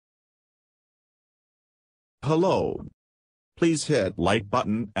Hello. Please hit like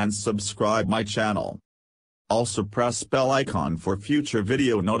button and subscribe my channel. Also press bell icon for future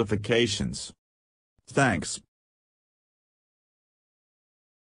video notifications. Thanks.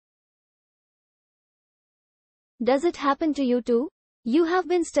 Does it happen to you too? You have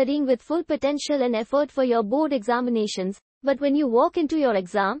been studying with full potential and effort for your board examinations, but when you walk into your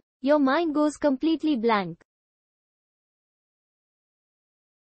exam, your mind goes completely blank.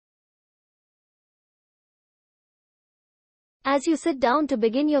 As you sit down to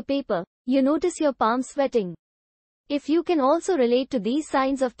begin your paper, you notice your palms sweating. If you can also relate to these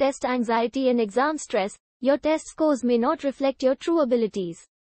signs of test anxiety and exam stress, your test scores may not reflect your true abilities.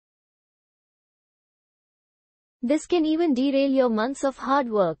 This can even derail your months of hard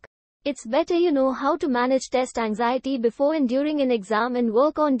work. It's better you know how to manage test anxiety before and during an exam and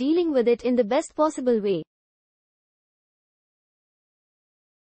work on dealing with it in the best possible way.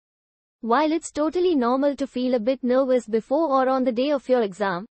 While it's totally normal to feel a bit nervous before or on the day of your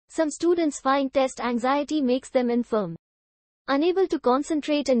exam, some students find test anxiety makes them infirm. Unable to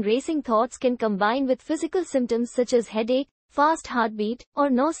concentrate and racing thoughts can combine with physical symptoms such as headache, fast heartbeat, or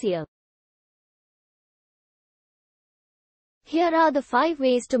nausea. Here are the 5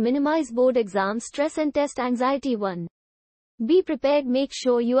 ways to minimize board exam stress and test anxiety. 1. Be prepared. Make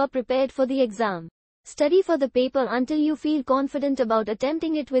sure you are prepared for the exam. Study for the paper until you feel confident about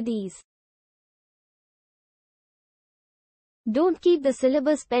attempting it with ease. Don't keep the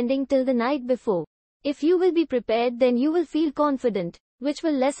syllabus pending till the night before. If you will be prepared, then you will feel confident, which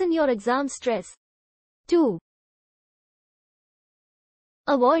will lessen your exam stress. 2.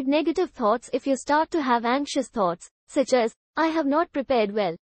 Avoid negative thoughts. If you start to have anxious thoughts, such as, I have not prepared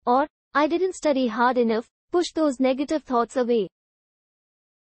well, or, I didn't study hard enough, push those negative thoughts away.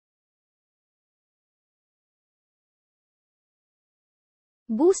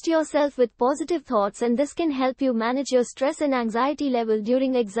 Boost yourself with positive thoughts, and this can help you manage your stress and anxiety level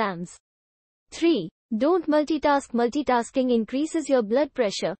during exams. 3. Don't multitask. Multitasking increases your blood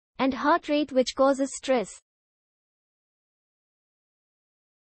pressure and heart rate, which causes stress.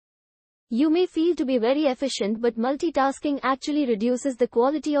 You may feel to be very efficient, but multitasking actually reduces the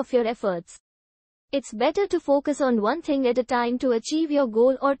quality of your efforts. It's better to focus on one thing at a time to achieve your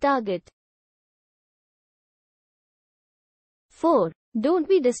goal or target. 4. Don't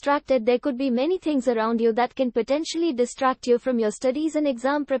be distracted. There could be many things around you that can potentially distract you from your studies and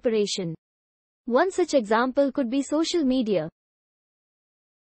exam preparation. One such example could be social media.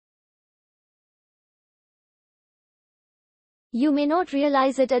 You may not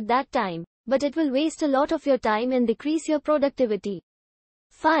realize it at that time, but it will waste a lot of your time and decrease your productivity.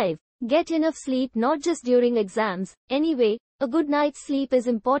 5. Get enough sleep. Not just during exams. Anyway, a good night's sleep is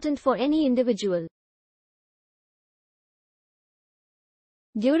important for any individual.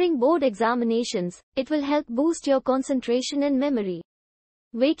 During board examinations, it will help boost your concentration and memory.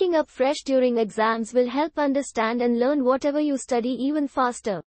 Waking up fresh during exams will help understand and learn whatever you study even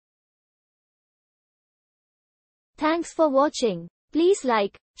faster. Thanks for watching. Please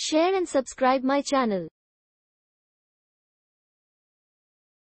like, share and subscribe my channel.